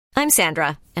I'm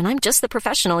Sandra, and I'm just the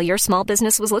professional your small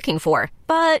business was looking for.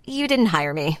 But you didn't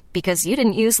hire me because you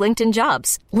didn't use LinkedIn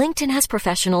Jobs. LinkedIn has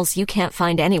professionals you can't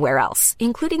find anywhere else,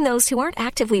 including those who aren't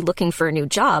actively looking for a new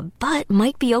job, but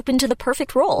might be open to the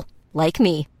perfect role, like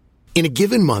me. In a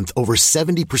given month, over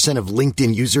 70% of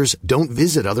LinkedIn users don't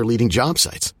visit other leading job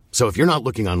sites. So if you're not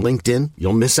looking on LinkedIn,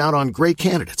 you'll miss out on great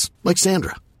candidates like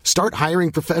Sandra. Start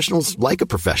hiring professionals like a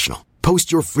professional.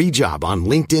 Post your free job on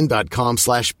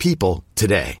linkedin.com/people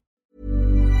today.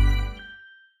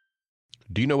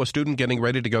 Do you know a student getting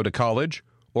ready to go to college?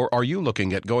 Or are you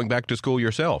looking at going back to school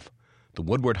yourself? The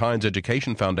Woodward Hines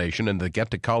Education Foundation and the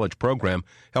Get to College program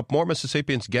help more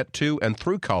Mississippians get to and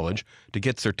through college to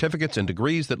get certificates and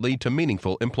degrees that lead to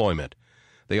meaningful employment.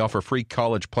 They offer free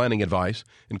college planning advice,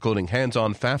 including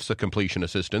hands-on FAFSA completion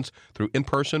assistance through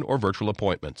in-person or virtual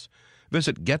appointments.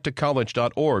 Visit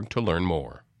gettocollege.org to learn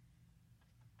more.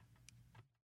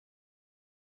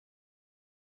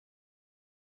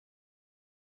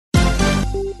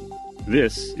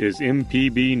 This is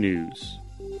MPB News.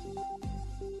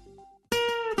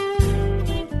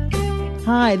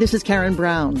 Hi, this is Karen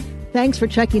Brown. Thanks for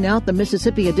checking out the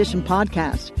Mississippi Edition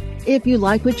podcast. If you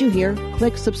like what you hear,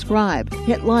 click subscribe,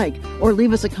 hit like, or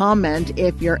leave us a comment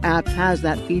if your app has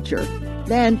that feature.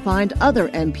 Then find other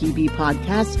MPB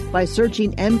podcasts by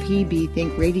searching MPB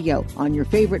Think Radio on your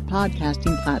favorite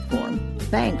podcasting platform.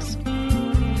 Thanks.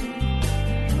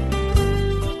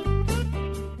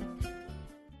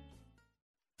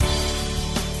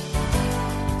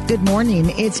 Good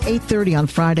morning. It's 8:30 on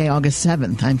Friday, August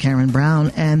 7th. I'm Karen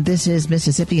Brown, and this is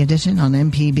Mississippi Edition on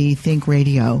MPB Think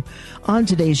Radio. On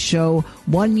today's show,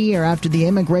 1 year after the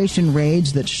immigration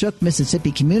raids that shook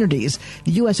Mississippi communities,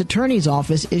 the U.S. Attorney's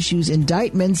Office issues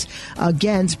indictments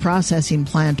against processing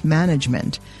plant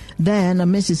management. Then, a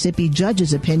Mississippi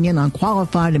judge's opinion on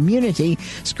qualified immunity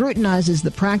scrutinizes the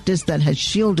practice that has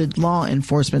shielded law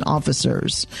enforcement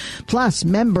officers. Plus,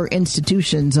 member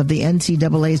institutions of the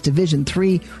NCAA's Division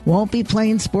III won't be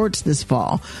playing sports this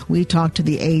fall. We talked to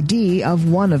the AD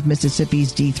of one of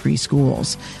Mississippi's D3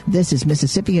 schools. This is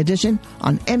Mississippi Edition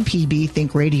on MPB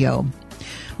Think Radio.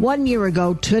 1 year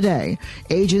ago today,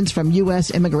 agents from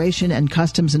U.S. Immigration and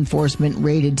Customs Enforcement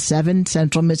raided 7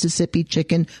 central Mississippi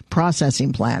chicken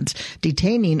processing plants,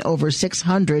 detaining over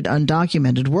 600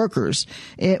 undocumented workers.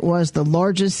 It was the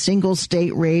largest single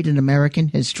state raid in American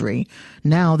history.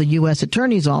 Now the U.S.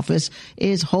 Attorney's Office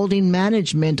is holding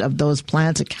management of those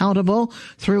plants accountable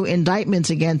through indictments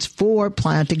against 4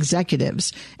 plant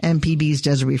executives. MPB's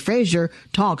Desiree Frazier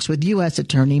talks with U.S.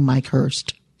 Attorney Mike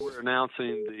Hurst. We're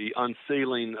announcing the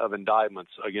unsealing of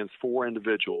indictments against 4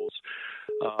 individuals,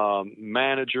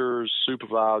 managers,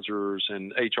 supervisors,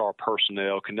 and HR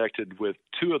personnel connected with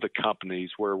 2 of the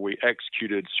companies where we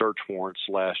executed search warrants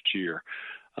last year.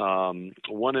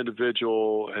 One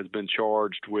individual has been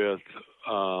charged with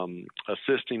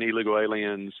assisting illegal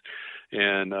aliens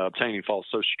in obtaining false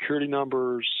Social Security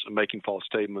numbers, making false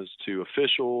statements to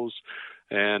officials,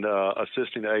 and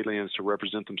assisting the aliens to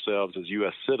represent themselves as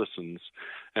U.S. citizens.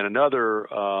 And another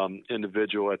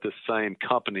individual at this same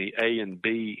company,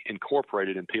 A&B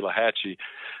Incorporated in Pelahatchie,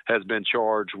 has been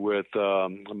charged with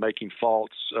making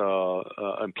false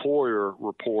employer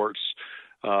reports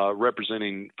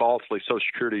representing falsely Social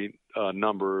Security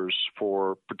numbers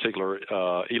for particular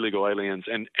illegal aliens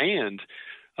and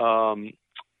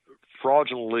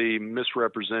fraudulently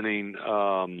misrepresenting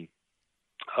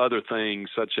other things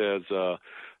such as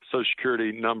Social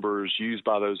Security numbers used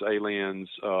by those aliens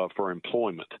for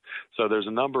employment. So there's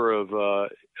a number of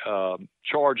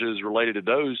charges related to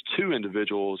those 2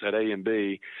 individuals at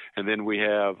A&B, and then we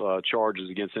have charges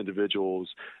against individuals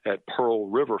at Pearl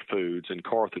River Foods in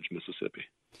Carthage, Mississippi.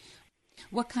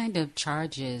 What kind of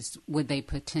charges would they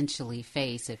potentially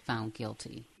face if found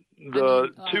guilty?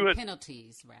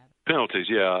 Penalties, rather. Penalties,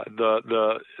 yeah.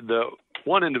 The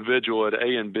one individual at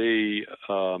A&B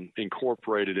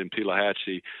Incorporated in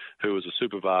Pelahatchie, who was a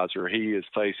supervisor, he is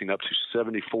facing up to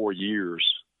 74 years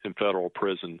in federal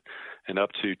prison and up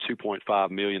to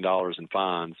 $2.5 million in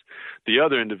fines. The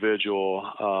other individual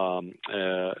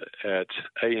at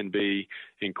A&B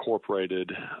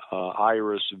Incorporated,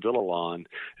 Iris Villalon,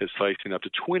 is facing up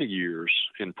to 20 years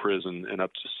in prison and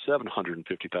up to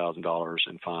 $750,000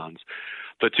 in fines.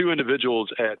 The 2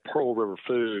 individuals at Pearl River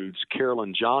Foods,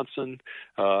 Carolyn Johnson,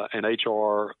 an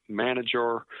HR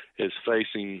manager, is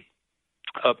facing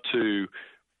up to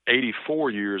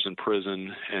 84 years in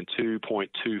prison and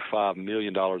 $2.25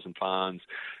 million in fines.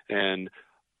 And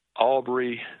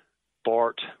Aubrey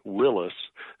Bart Willis,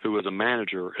 who is a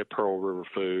manager at Pearl River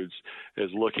Foods, is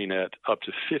looking at up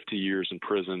to 50 years in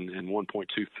prison and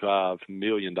 $1.25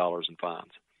 million in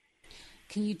fines.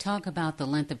 Can you talk about the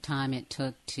length of time it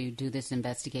took to do this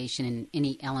investigation and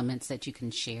any elements that you can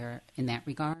share in that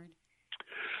regard?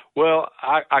 Well,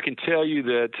 I can tell you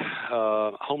that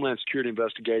Homeland Security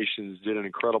Investigations did an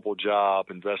incredible job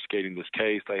investigating this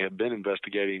case. They have been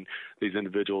investigating these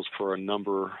individuals for a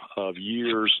number of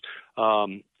years.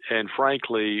 And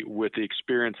frankly, with the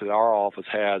experience that our office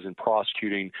has in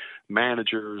prosecuting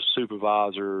managers,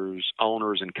 supervisors,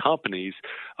 owners, and companies,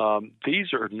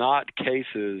 these are not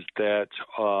cases that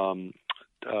are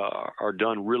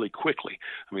done really quickly.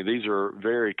 I mean, these are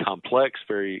very complex,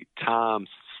 very time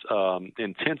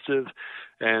intensive,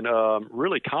 and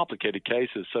really complicated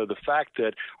cases. So the fact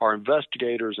that our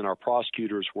investigators and our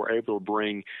prosecutors were able to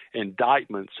bring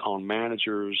indictments on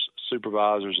managers,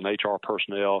 supervisors, and HR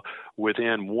personnel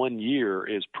within 1 year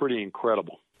is pretty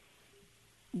incredible.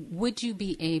 Would you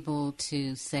be able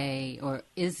to say, or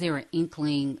is there an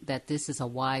inkling that this is a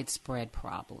widespread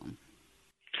problem?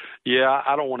 Yeah,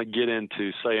 I don't want to get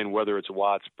into saying whether it's a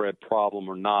widespread problem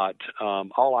or not.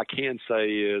 All I can say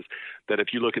is that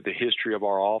if you look at the history of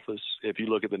our office, if you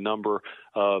look at the number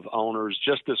of owners,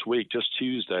 just this week, just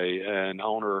Tuesday, an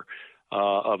owner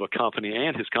of a company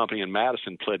and his company in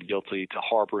Madison pled guilty to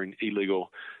harboring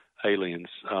illegal aliens.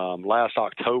 Last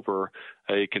October,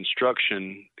 a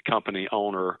construction company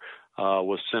owner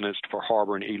was sentenced for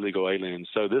harboring illegal aliens.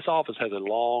 So this office has a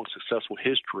long, successful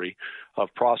history of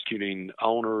prosecuting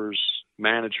owners,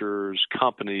 managers,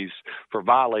 companies for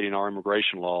violating our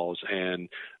immigration laws, and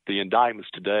the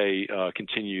indictments today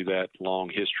continue that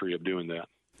long history of doing that.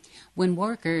 When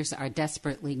workers are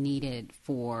desperately needed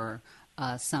for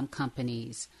some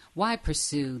companies, why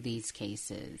pursue these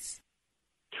cases?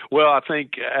 Well, I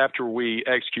think after we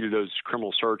executed those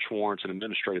criminal search warrants and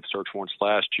administrative search warrants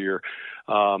last year,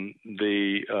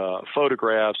 the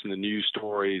photographs and the news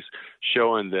stories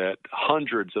showing that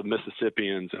hundreds of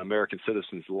Mississippians and American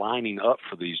citizens lining up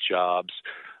for these jobs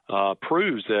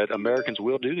proves that Americans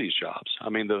will do these jobs. I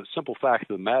mean, the simple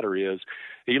fact of the matter is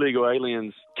illegal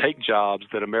aliens take jobs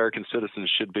that American citizens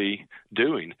should be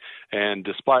doing. And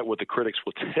despite what the critics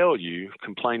will tell you,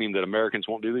 complaining that Americans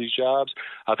won't do these jobs,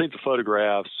 I think the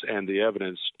photographs and the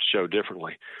evidence show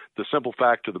differently. The simple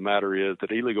fact of the matter is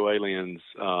that illegal aliens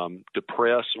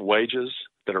depress wages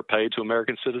that are paid to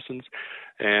American citizens.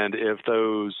 And if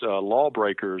those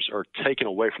lawbreakers are taken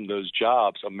away from those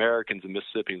jobs, Americans and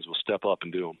Mississippians will step up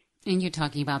and do them. And you're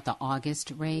talking about the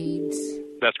August raids?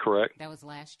 That's correct. That was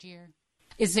last year?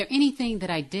 Is there anything that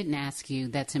I didn't ask you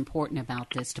that's important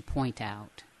about this to point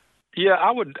out? Yeah,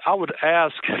 I would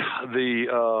ask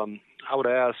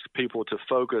people to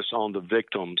focus on the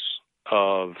victims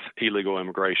of illegal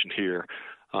immigration here.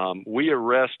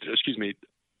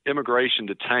 Immigration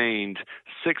detained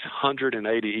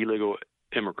 680 illegal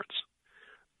immigrants.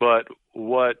 But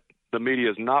what the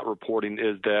media is not reporting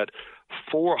is that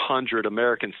 400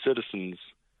 American citizens'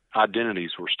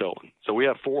 identities were stolen. So we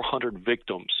have 400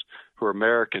 victims who are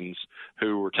Americans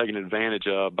who were taken advantage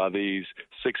of by these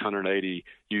 680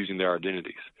 using their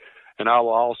identities. And I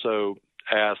will also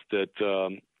ask that,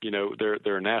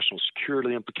 there are national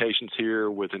security implications here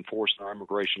with enforcing our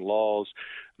immigration laws.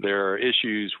 There are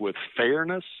issues with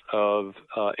fairness of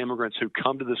immigrants who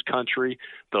come to this country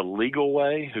the legal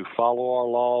way, who follow our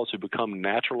laws, who become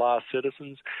naturalized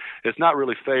citizens. It's not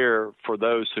really fair for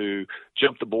those who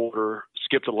jump the border,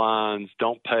 skip the lines,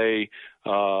 don't pay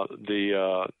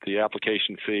the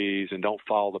application fees, and don't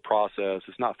follow the process.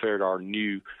 It's not fair to our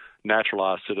new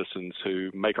naturalized citizens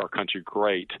who make our country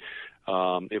great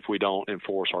if we don't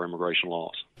enforce our immigration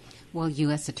laws. Well,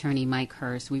 U.S. Attorney Mike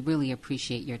Hurst, we really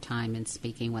appreciate your time in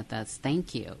speaking with us.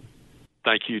 Thank you.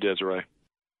 Thank you, Desiree.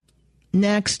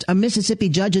 Next, a Mississippi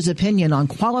judge's opinion on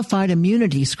qualified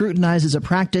immunity scrutinizes a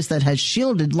practice that has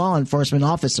shielded law enforcement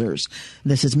officers.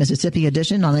 This is Mississippi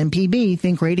Edition on MPB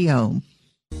Think Radio.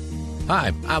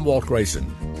 Hi, I'm Walt Grayson.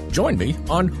 Join me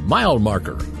on Mile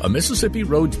Marker, a Mississippi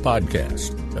Roads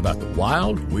podcast about the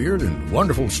wild, weird, and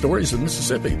wonderful stories of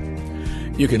Mississippi.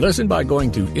 You can listen by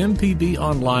going to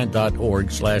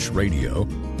mpbonline.org/radio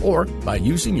or by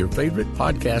using your favorite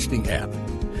podcasting app.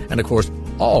 And of course,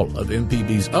 all of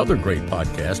MPB's other great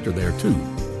podcasts are there too.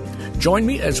 Join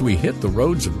me as we hit the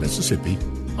roads of Mississippi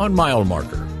on Mile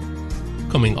Marker.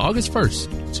 Coming August 1st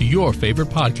to your favorite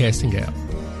podcasting app.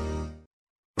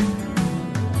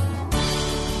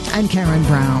 I'm Karen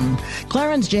Brown.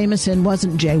 Clarence Jamison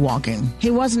wasn't jaywalking.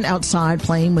 He wasn't outside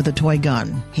playing with a toy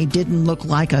gun. He didn't look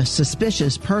like a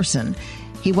suspicious person.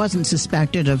 He wasn't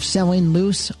suspected of selling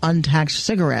loose, untaxed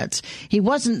cigarettes. He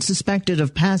wasn't suspected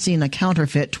of passing a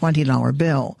counterfeit $20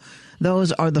 bill.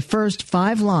 Those are the first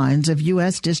 5 lines of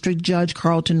U.S. District Judge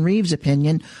Carlton Reeves'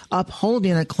 opinion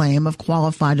upholding a claim of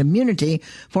qualified immunity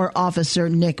for Officer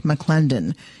Nick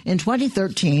McClendon. In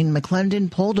 2013, McClendon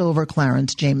pulled over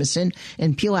Clarence Jamison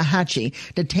in Pelahatchie,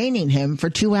 detaining him for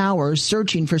 2 hours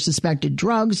searching for suspected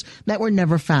drugs that were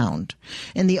never found.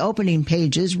 In the opening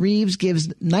pages, Reeves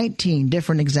gives 19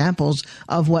 different examples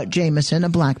of what Jamison, a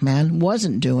black man,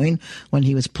 wasn't doing when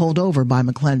he was pulled over by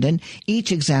McClendon,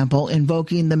 each example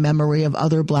invoking the memory of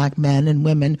other black men and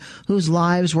women whose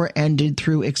lives were ended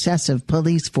through excessive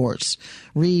police force.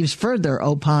 Reeves further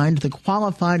opined the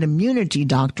qualified immunity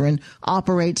doctrine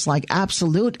operates like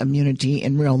absolute immunity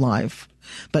in real life.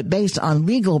 But based on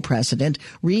legal precedent,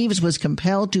 Reeves was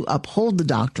compelled to uphold the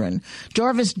doctrine.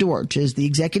 Jarvis Dortch is the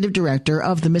executive director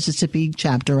of the Mississippi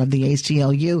chapter of the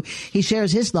ACLU. He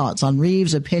shares his thoughts on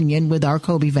Reeves' opinion with our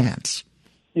Kobe Vance.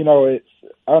 You know,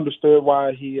 I understood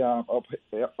why he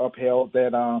upheld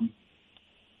that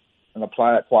and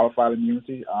applied qualified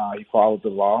immunity. He followed the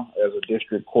law as a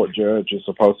district court judge is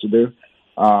supposed to do.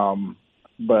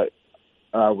 But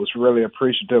I was really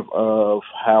appreciative of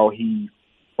how he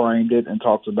framed it and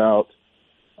talked about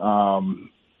how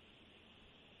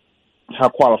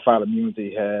qualified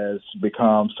immunity has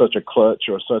become such a clutch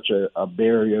or such a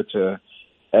barrier to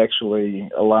actually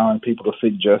allowing people to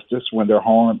seek justice when they're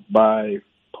harmed by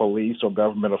police or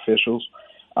government officials.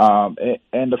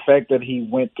 And the fact that he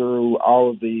went through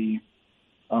all of the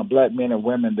black men and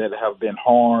women that have been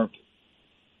harmed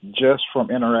just from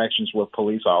interactions with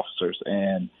police officers.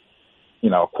 And, you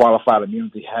know, qualified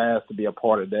immunity has to be a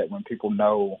part of that when people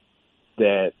know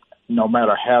that no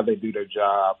matter how they do their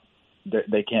job,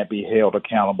 they can't be held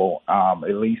accountable,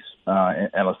 at least in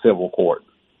a civil court.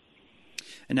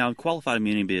 And now qualified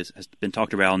immunity has been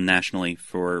talked about nationally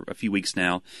for a few weeks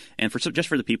now. And just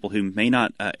for the people who may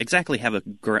not exactly have a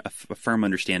firm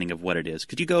understanding of what it is,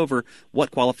 could you go over what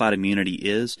qualified immunity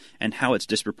is and how it's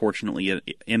disproportionately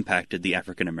impacted the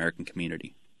African-American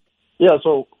community? Yeah,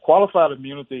 so qualified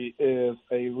immunity is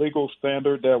a legal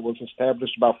standard that was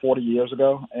established about 40 years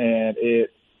ago, and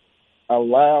it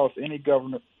allows any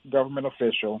government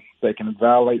official that can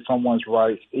violate someone's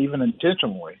rights, even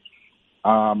intentionally,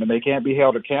 and they can't be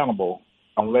held accountable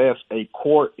unless a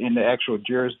court in the actual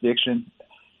jurisdiction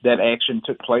that action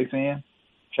took place in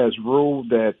has ruled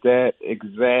that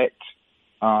exact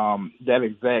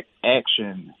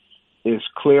action is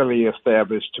clearly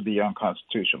established to be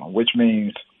unconstitutional, which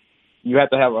means you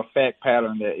have to have a fact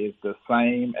pattern that is the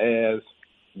same as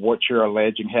what you're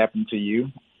alleging happened to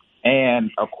you,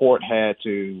 and a court had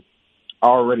to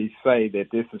already say that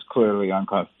this is clearly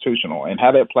unconstitutional. And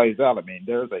how that plays out, I mean,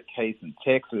 there's a case in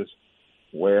Texas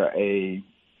where a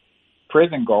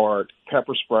prison guard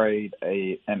pepper sprayed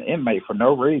an inmate for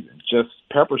no reason, just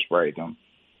pepper sprayed them,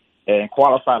 and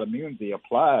qualified immunity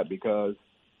applied because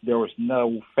there was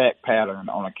no fact pattern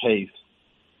on a case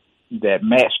that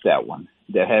matched that one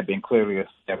that had been clearly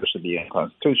established to be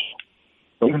unconstitutional.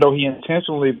 So even though he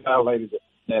intentionally violated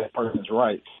that person's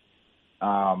rights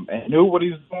and knew what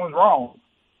he was doing was wrong,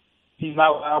 he's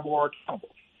not liable or accountable.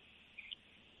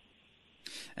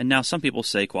 And now some people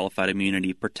say qualified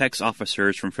immunity protects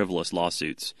officers from frivolous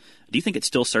lawsuits. Do you think it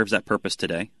still serves that purpose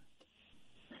today?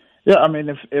 Yeah, I mean,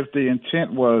 if the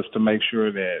intent was to make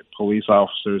sure that police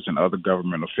officers and other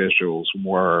government officials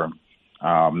were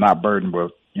not burdened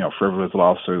with frivolous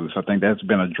lawsuits, I think that's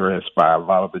been addressed by a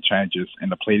lot of the changes in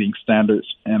the pleading standards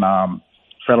in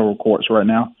federal courts right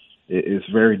now. It's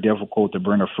very difficult to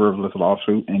bring a frivolous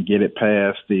lawsuit and get it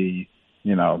past the,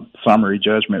 summary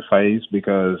judgment phase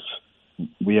because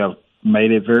we have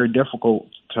made it very difficult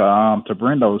to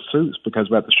bring those suits because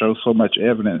we have to show so much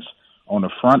evidence on the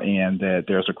front end that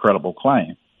there's a credible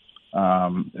claim.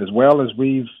 As well as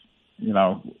the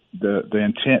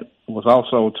intent was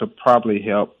also to probably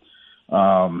help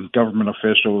government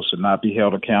officials to not be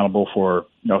held accountable for,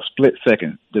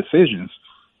 split-second decisions.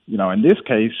 In this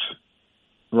case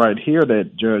right here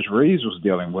that Judge Reeves was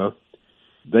dealing with,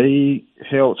 they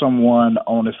held someone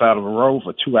on the side of a road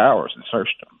for 2 hours and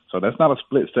searched them. So that's not a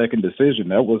split-second decision.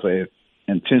 That was an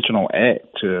intentional act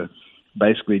to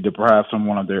basically deprive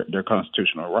someone of their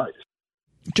constitutional rights.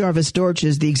 Jarvis Dortch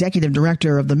is the executive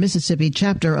director of the Mississippi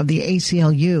chapter of the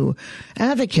ACLU.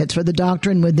 Advocates for the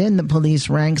doctrine within the police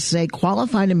ranks say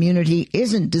qualified immunity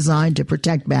isn't designed to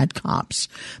protect bad cops.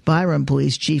 Byram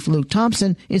Police Chief Luke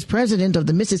Thompson is president of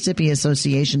the Mississippi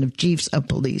Association of Chiefs of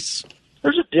Police.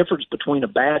 There's a difference between a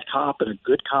bad cop and a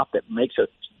good cop that makes a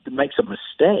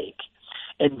mistake.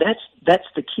 And that's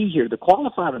the key here. The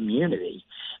qualified immunity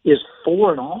is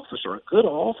for an officer, a good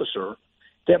officer,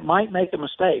 that might make a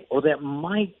mistake or that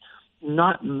might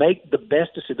not make the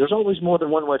best decision. There's always more than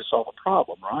one way to solve a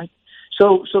problem, right?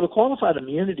 So the qualified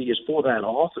immunity is for that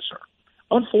officer.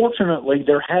 Unfortunately,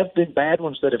 there have been bad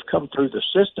ones that have come through the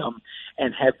system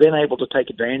and have been able to take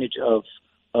advantage of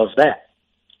that.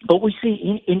 But we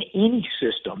see in any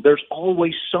system, there's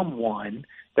always someone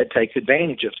that takes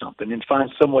advantage of something and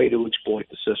finds some way to exploit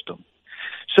the system.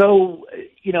 So,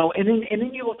 and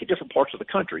then you look at different parts of the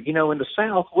country. In the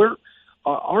South,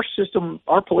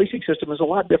 our policing system is a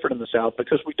lot different in the South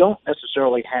because we don't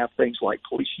necessarily have things like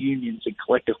police unions and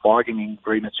collective bargaining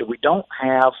agreements, and we don't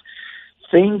have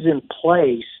things in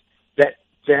place that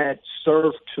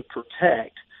serve to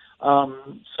protect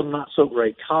some not so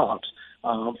great cops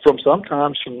from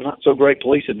not so great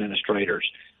police administrators.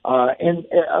 And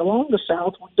along the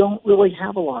South, we don't really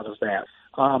have a lot of that.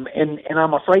 And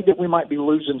I'm afraid that we might be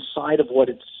losing sight of what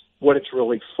it's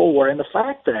really for. And the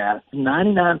fact that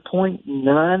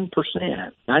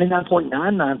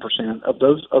 99.99% of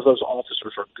those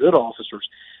officers are good officers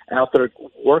out there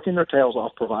working their tails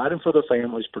off, providing for their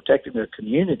families, protecting their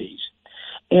communities.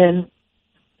 And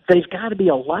they've got to be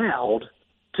allowed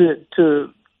to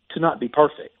not be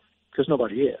perfect, because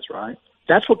nobody is, right?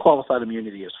 That's what qualified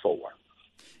immunity is for.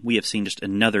 We have seen just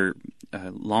another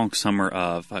long summer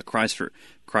of cries for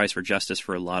justice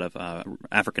for a lot of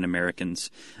African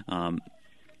Americans, and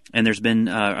there's been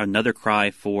another cry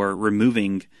for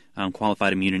removing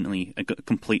qualified immunity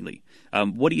completely.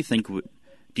 What do you think?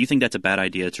 Do you think that's a bad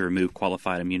idea to remove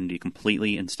qualified immunity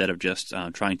completely instead of just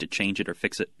trying to change it or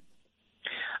fix it?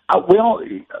 Well,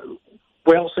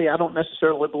 see, I don't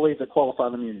necessarily believe that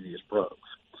qualified immunity is broke.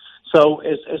 So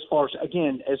as far as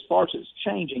it's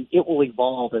changing, it will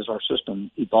evolve as our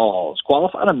system evolves.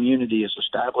 Qualified immunity is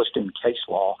established in case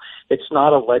law. It's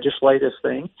not a legislative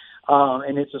thing,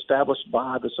 and it's established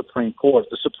by the Supreme Court.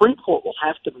 The Supreme Court will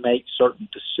have to make certain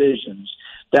decisions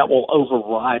that will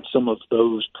override some of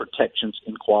those protections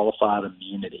in qualified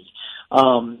immunity.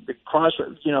 The cries,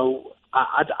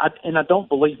 I don't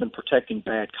believe in protecting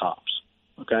bad cops.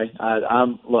 Okay,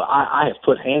 I have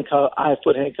put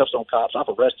handcuffs on cops. I've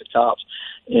arrested cops,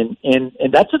 and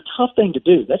that's a tough thing to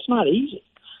do. That's not easy.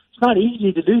 It's not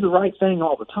easy to do the right thing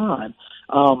all the time.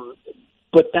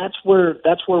 But that's where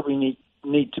we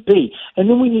need to be, and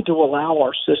then we need to allow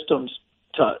our systems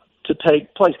to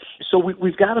take place. So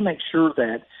we've got to make sure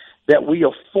that we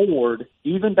afford,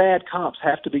 even bad cops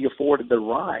have to be afforded their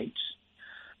rights.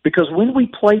 Because when we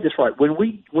play this right, when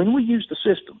we use the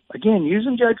system, again,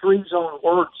 using Judge Reeves' own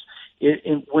words,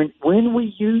 when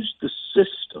we use the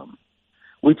system,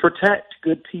 we protect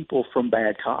good people from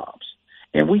bad cops,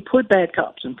 and we put bad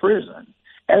cops in prison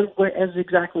as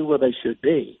exactly where they should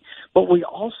be. But we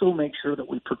also make sure that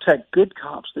we protect good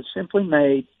cops that simply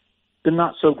made the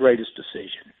not so greatest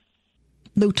decision.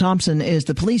 Luke Thompson is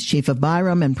the police chief of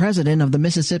Byram and president of the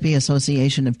Mississippi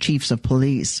Association of Chiefs of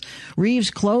Police.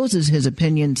 Reeves closes his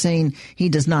opinion saying he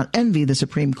does not envy the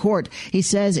Supreme Court. He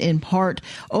says, in part,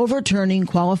 overturning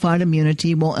qualified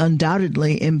immunity will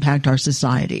undoubtedly impact our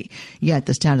society. Yet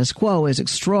the status quo is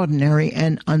extraordinary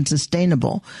and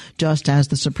unsustainable. Just as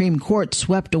the Supreme Court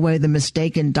swept away the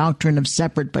mistaken doctrine of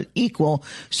separate but equal,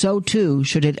 so too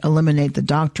should it eliminate the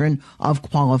doctrine of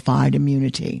qualified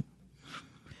immunity.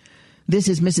 This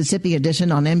is Mississippi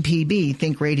Edition on MPB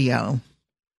Think Radio.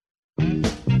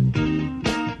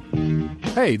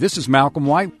 Hey, this is Malcolm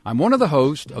White. I'm one of the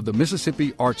hosts of the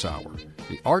Mississippi Arts Hour,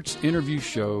 the arts interview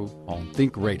show on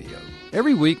Think Radio.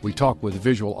 Every week we talk with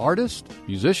visual artists,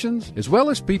 musicians, as well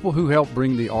as people who help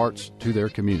bring the arts to their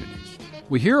communities.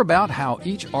 We hear about how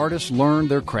each artist learned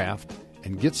their craft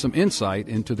and get some insight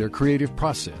into their creative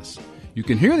process. You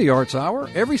can hear the Arts Hour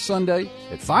every Sunday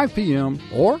at 5 p.m.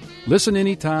 or listen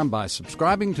anytime by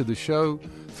subscribing to the show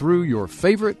through your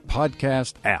favorite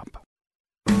podcast app.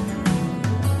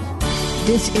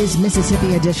 This is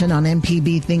Mississippi Edition on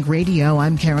MPB Think Radio.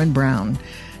 I'm Karen Brown.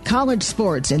 College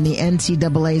sports in the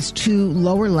NCAA's two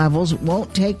lower levels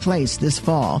won't take place this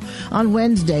fall. On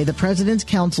Wednesday, the President's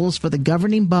Councils for the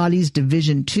governing bodies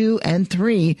Division II and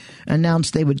III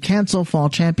announced they would cancel fall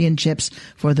championships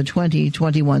for the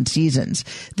 2021 seasons.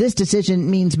 This decision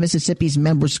means Mississippi's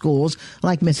member schools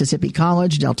like Mississippi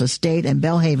College, Delta State, and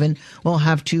Belhaven will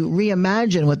have to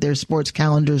reimagine what their sports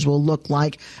calendars will look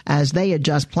like as they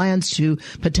adjust plans to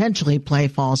potentially play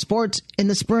fall sports in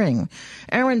the spring.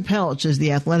 Aaron Pelch is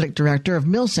the athletic director of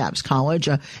Millsaps College,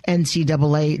 a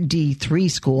NCAA D3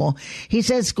 school. He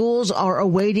says schools are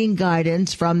awaiting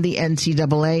guidance from the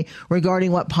NCAA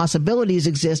regarding what possibilities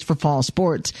exist for fall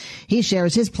sports. He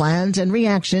shares his plans and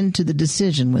reaction to the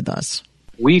decision with us.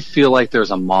 We feel like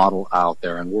there's a model out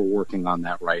there, and we're working on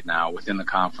that right now within the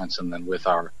conference and then with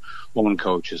our own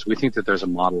coaches. We think that there's a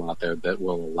model out there that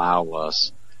will allow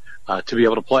us to be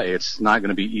able to play. It's not going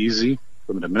to be easy.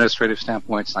 from an administrative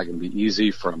standpoint. It's not going to be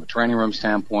easy from a training room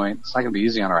standpoint. It's not going to be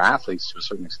easy on our athletes to a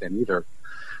certain extent either,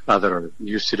 that are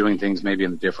used to doing things maybe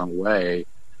in a different way.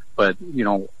 But,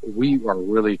 we are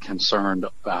really concerned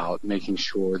about making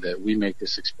sure that we make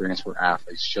this experience for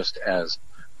athletes just as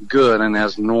good and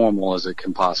as normal as it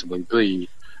can possibly be,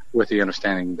 with the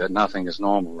understanding that nothing is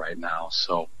normal right now.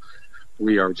 So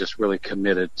we are just really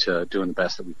committed to doing the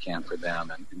best that we can for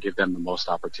them and give them the most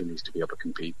opportunities to be able to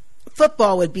compete.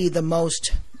 Football would be the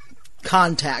most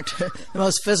contact, the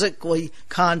most physically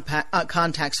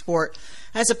contact sport,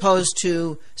 as opposed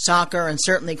to soccer and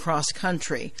certainly cross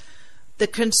country. The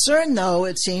concern, though,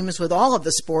 it seems, with all of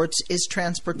the sports is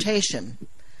transportation,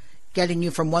 getting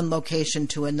you from one location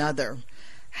to another.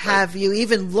 Have you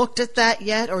even looked at that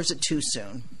yet, or is it too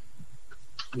soon?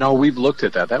 No, we've looked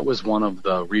at that. That was one of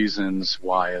the reasons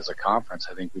why, as a conference,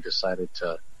 I think we decided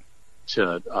to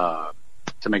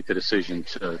make the decision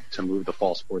to move the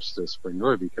fall sports to the spring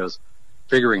early, because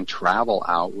figuring travel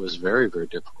out was very, very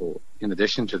difficult, in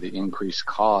addition to the increased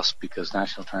cost, because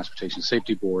National Transportation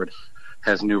Safety Board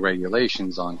has new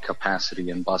regulations on capacity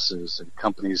in buses, and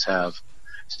companies have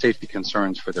safety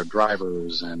concerns for their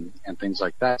drivers and things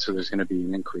like that. So there's going to be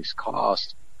an increased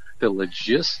cost. The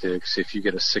logistics, if you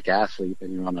get a sick athlete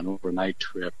and you're on an overnight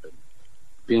trip, and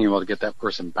being able to get that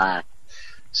person back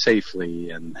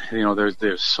safely, and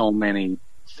there's so many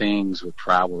things with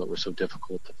travel that were so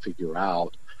difficult to figure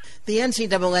out. The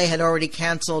NCAA had already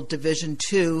canceled Division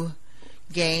II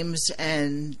games,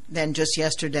 and then just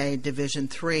yesterday Division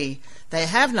III. They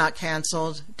have not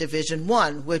canceled Division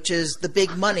I, which is the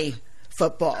big money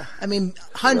football. I mean,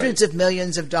 hundreds of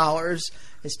millions of dollars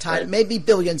is tied, maybe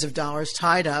billions of dollars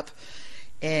tied up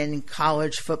in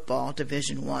college football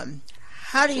Division I.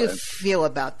 How do you feel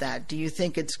about that? Do you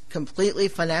think it's completely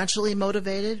financially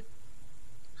motivated?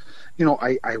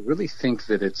 I really think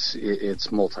that it's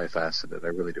multifaceted. I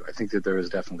really do. I think that there is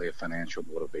definitely a financial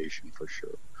motivation for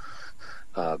sure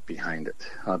behind it,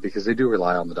 because they do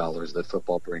rely on the dollars that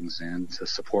football brings in to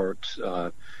support,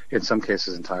 in some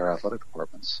cases, entire athletic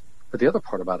departments. But the other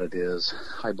part about it is,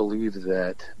 I believe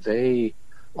that they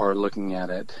are looking at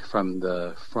it from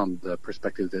the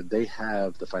perspective that they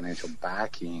have the financial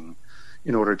backing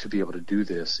in order to be able to do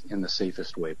this in the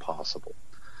safest way possible.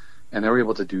 And they're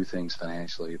able to do things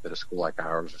financially that a school like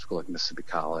ours, or a school like Mississippi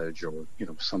College, or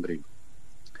somebody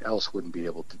else wouldn't be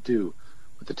able to do,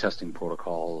 with the testing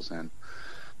protocols and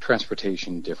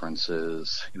transportation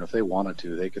differences. If they wanted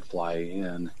to, they could fly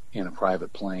in a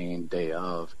private plane day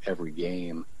of every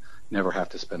game, never have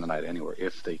to spend the night anywhere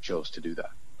if they chose to do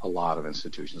that. A lot of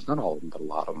institutions, not all of them, but a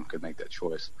lot of them could make that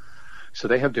choice. So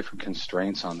they have different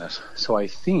constraints on this. So I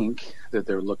think that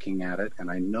they're looking at it, and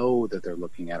I know that they're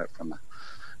looking at it from a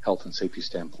health and safety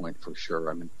standpoint for sure.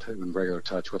 I'm in regular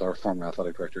touch with our former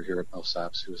athletic director here at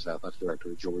Millsaps, who is the athletic director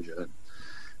of Georgia. And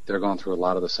they're going through a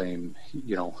lot of the same,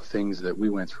 things that we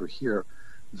went through here.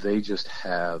 They just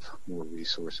have more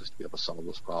resources to be able to solve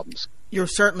those problems. You're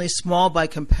certainly small by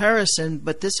comparison,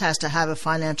 but this has to have a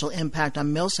financial impact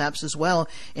on Millsaps as well,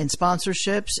 in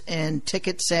sponsorships and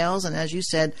ticket sales, and as you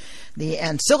said, the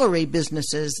ancillary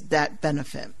businesses that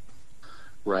benefit.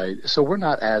 Right. So we're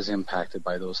not as impacted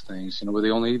by those things. We're the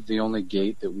only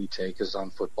gate that we take is on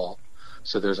football.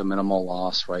 So there's a minimal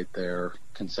loss right there,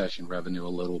 concession revenue a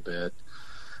little bit.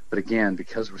 But again,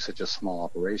 because we're such a small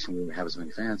operation, we don't have as many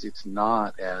fans, it's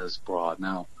not as broad.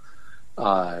 Now,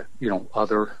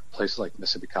 other places like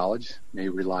Mississippi College may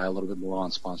rely a little bit more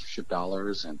on sponsorship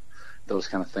dollars and those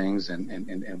kind of things,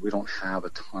 and we don't have a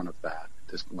ton of that at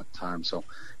this point in time. So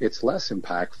it's less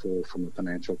impactful from a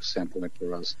financial standpoint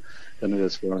for us than it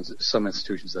is for some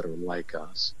institutions that are like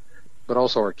us. But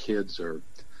also our kids are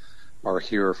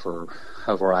here for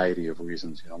a variety of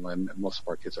reasons. Most of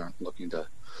our kids aren't looking to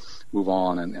move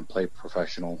on and play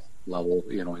professional level,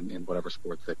 in whatever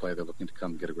sports they play. They're looking to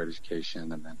come get a great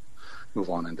education and then move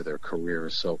on into their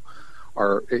careers. So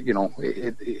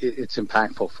it's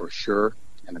impactful for sure.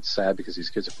 And it's sad because these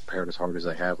kids have prepared as hard as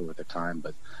they have with their time,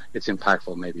 but it's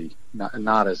impactful maybe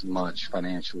not as much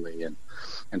financially and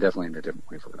definitely in a different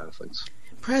way for athletes.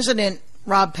 President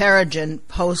Rob Perrigan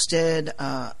posted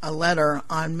a letter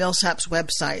on Millsaps'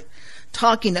 website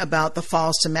talking about the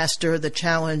fall semester, the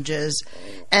challenges,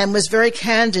 and was very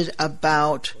candid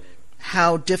about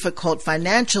how difficult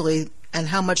financially and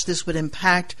how much this would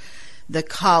impact the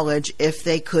college if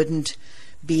they couldn't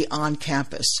be on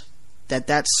campus.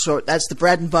 That's the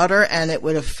bread and butter, and it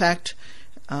would affect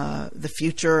the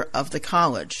future of the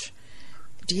college.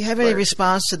 Do you have any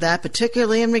response to that,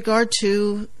 particularly in regard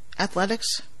to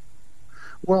athletics?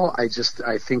 Well, I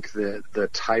think that the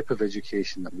type of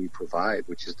education that we provide,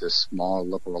 which is this small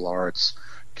liberal arts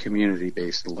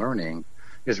community-based learning,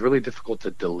 is really difficult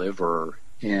to deliver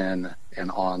in an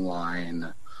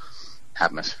online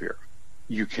atmosphere.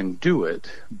 You can do it,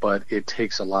 but it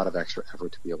takes a lot of extra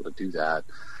effort to be able to do that.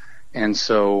 And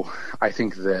so I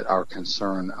think that our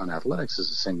concern on athletics is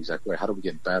the same exact way. How do we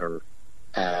get better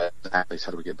as athletes?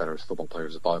 How do we get better as football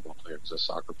players, as volleyball players, as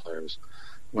soccer players,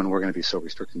 when we're going to be so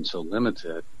restricted and so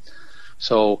limited?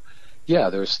 So, yeah,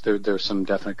 there's some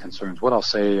definite concerns. What I'll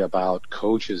say about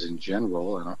coaches in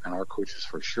general, and our coaches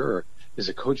for sure, is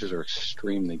that coaches are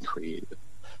extremely creative.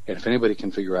 And if anybody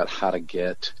can figure out how to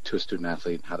get to a student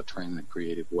athlete and how to train in a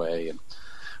creative way and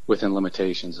within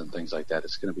limitations and things like that,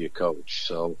 it's going to be a coach.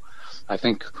 So I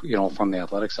think, from the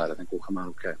athletic side, I think we'll come out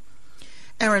okay.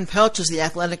 Aaron Pelch is the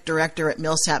athletic director at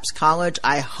Millsaps College.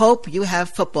 I hope you have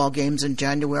football games in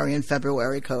January and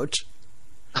February, Coach.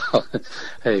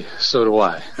 Hey, so do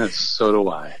I. So do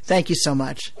I. Thank you so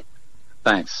much.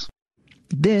 Thanks.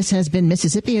 This has been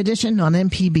Mississippi Edition on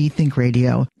MPB Think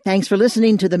Radio. Thanks for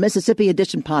listening to the Mississippi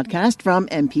Edition podcast from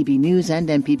MPB News and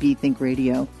MPB Think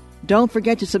Radio. Don't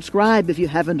forget to subscribe if you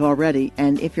haven't already,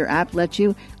 and if your app lets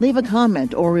you, leave a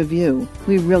comment or review.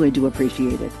 We really do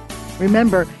appreciate it.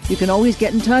 Remember, you can always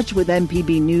get in touch with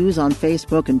MPB News on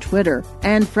Facebook and Twitter,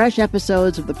 and fresh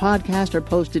episodes of the podcast are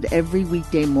posted every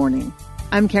weekday morning.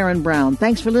 I'm Karen Brown.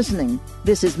 Thanks for listening.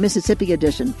 This is Mississippi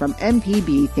Edition from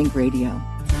MPB Think Radio.